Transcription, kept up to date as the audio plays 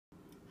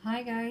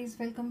Hi guys,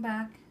 welcome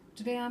back.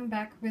 Today I'm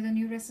back with a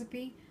new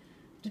recipe.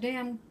 Today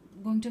I'm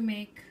going to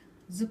make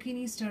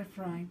zucchini stir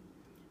fry.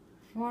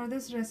 For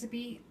this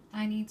recipe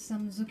I need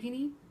some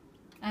zucchini.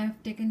 I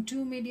have taken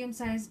two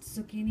medium-sized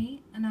zucchini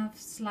and I've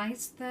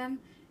sliced them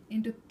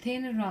into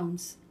thin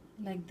rounds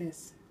like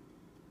this.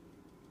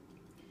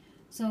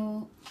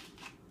 So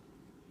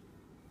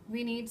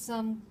we need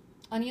some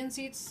onion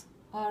seeds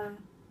or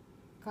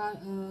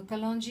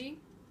kalonji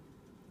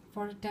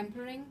for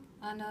tempering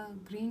and a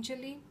green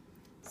chili,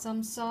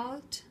 some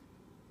salt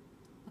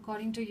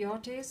according to your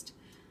taste,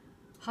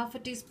 half a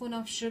teaspoon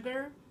of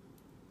sugar,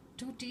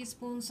 2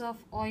 teaspoons of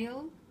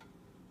oil,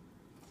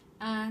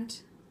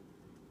 and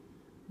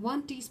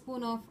 1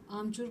 teaspoon of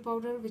amchur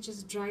powder, which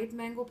is dried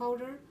mango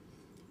powder.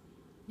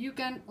 You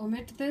can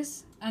omit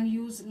this and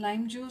use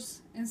lime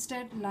juice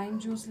instead. Lime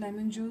juice,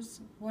 lemon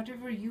juice,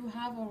 whatever you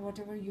have or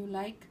whatever you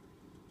like.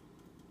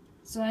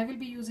 So I will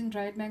be using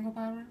dried mango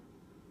powder.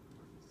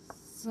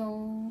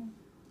 So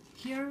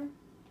here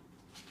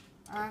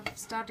I've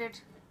started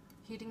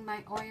heating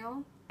my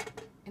oil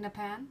in a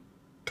pan.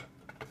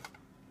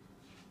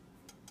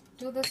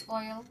 To this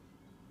oil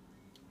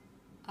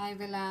I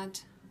will add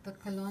the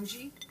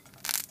kalonji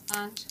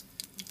and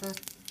the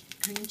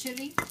green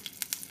chili.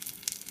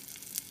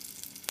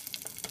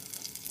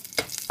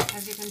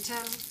 As you can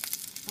tell,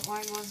 the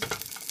oil was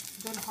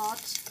good hot.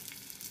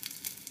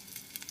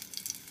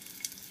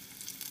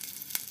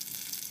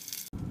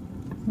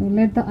 So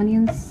let the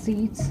onion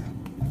seeds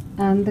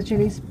and the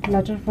chilies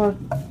splutter for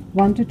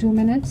 1 to 2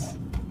 minutes.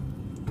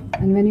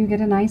 And when you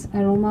get a nice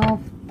aroma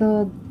of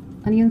the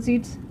onion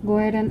seeds, go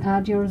ahead and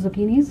add your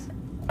zucchinis.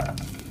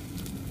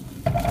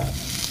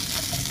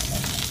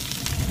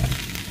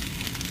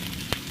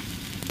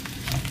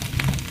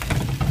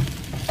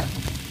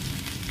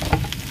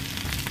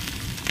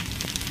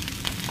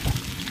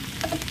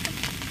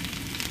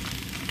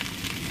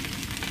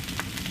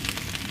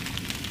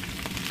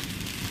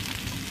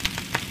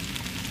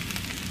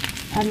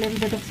 Add a little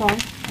bit of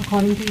salt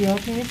according to your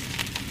taste.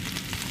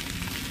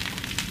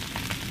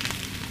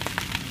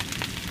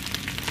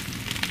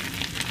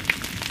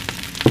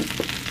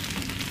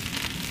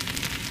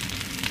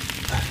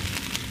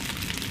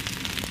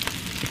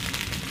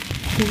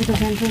 Give it a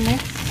gentle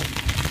mix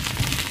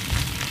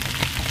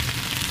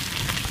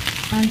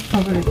and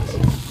cover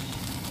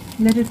it.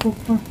 Let it cook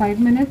for 5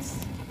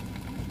 minutes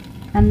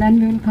and then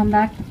we will come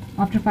back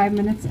after 5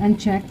 minutes and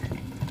check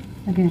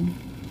again.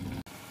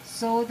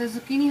 So the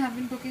zucchini have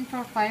been cooking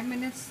for 5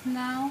 minutes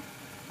now.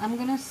 I'm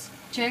gonna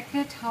check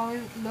it how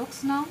it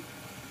looks now.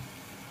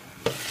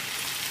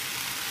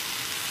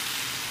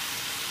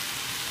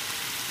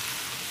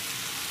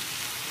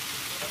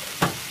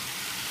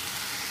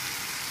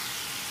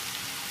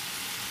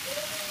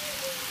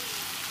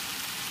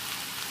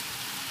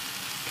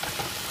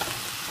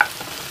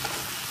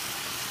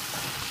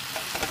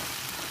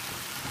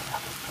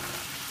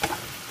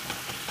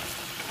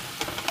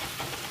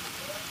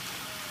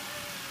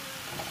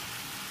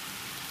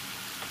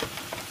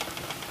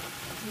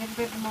 A little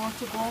bit more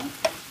to go.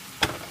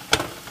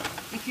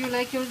 If you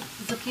like your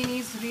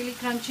zucchinis really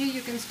crunchy,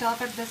 you can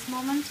stop at this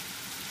moment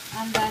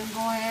and then go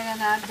ahead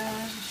and add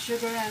the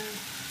sugar and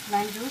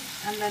lime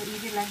juice and then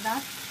eat it like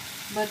that.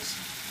 But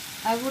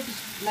I would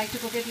like to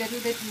cook it a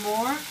little bit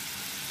more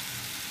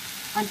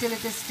until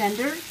it is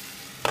tender.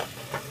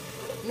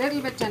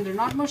 Little bit tender,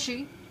 not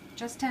mushy,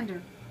 just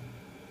tender.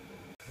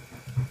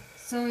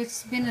 So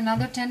it's been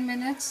another 10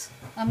 minutes.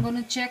 I'm going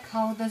to check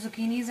how the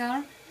zucchinis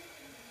are.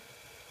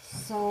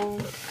 So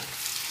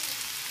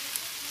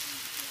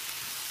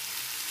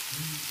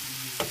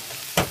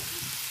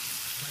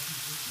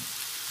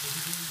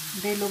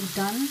they look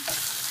done.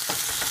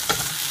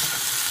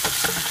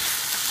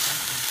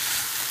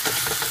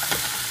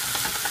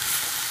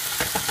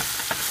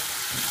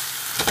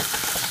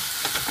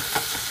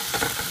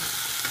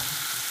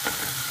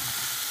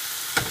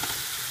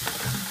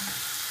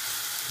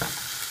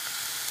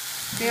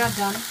 They are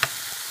done.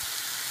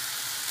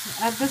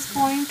 At this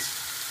point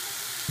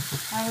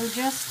I will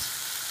just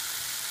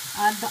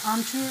add the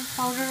amchur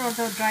powder or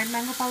the dried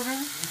mango powder.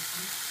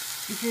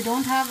 If you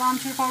don't have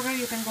amchur powder,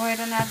 you can go ahead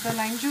and add the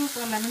lime juice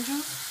or lemon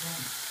juice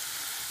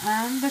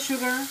and the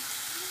sugar.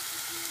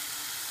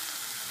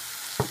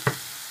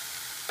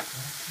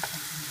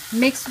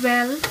 Mix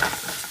well.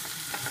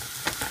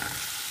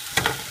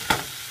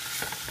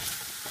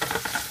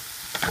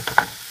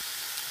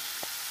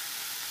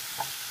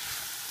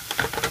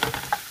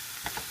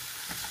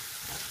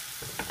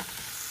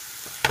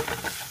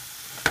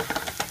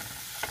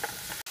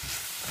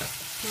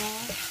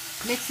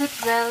 Mix it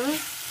well.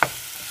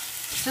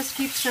 Just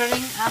keep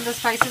stirring and the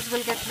spices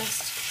will get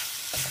mixed.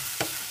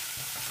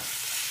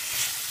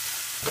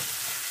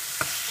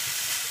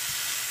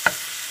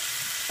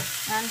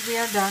 And we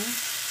are done.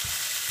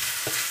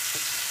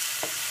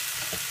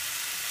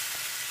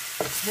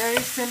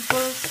 Very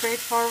simple,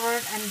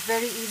 straightforward and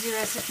very easy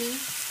recipe.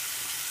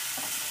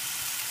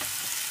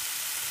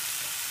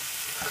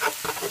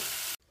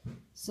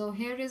 So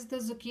here is the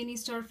zucchini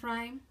stir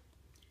fry.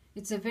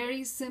 It's a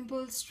very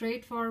simple,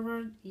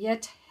 straightforward,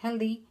 yet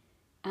healthy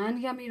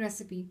and yummy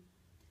recipe.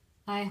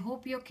 I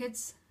hope your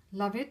kids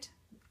love it,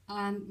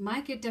 and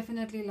my kid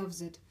definitely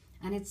loves it.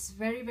 And it's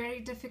very, very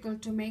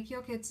difficult to make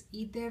your kids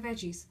eat their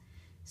veggies.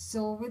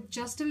 So, with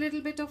just a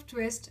little bit of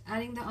twist,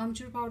 adding the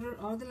amchur powder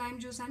or the lime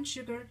juice and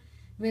sugar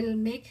will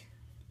make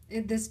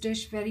this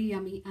dish very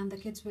yummy, and the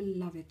kids will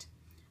love it.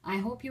 I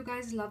hope you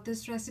guys love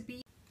this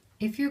recipe.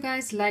 If you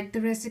guys like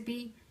the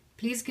recipe,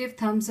 please give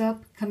thumbs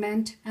up,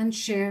 comment, and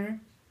share.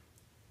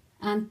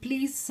 And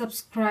please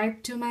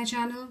subscribe to my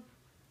channel.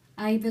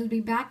 I will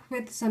be back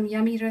with some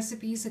yummy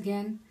recipes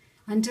again.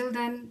 Until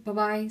then, bye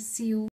bye. See you.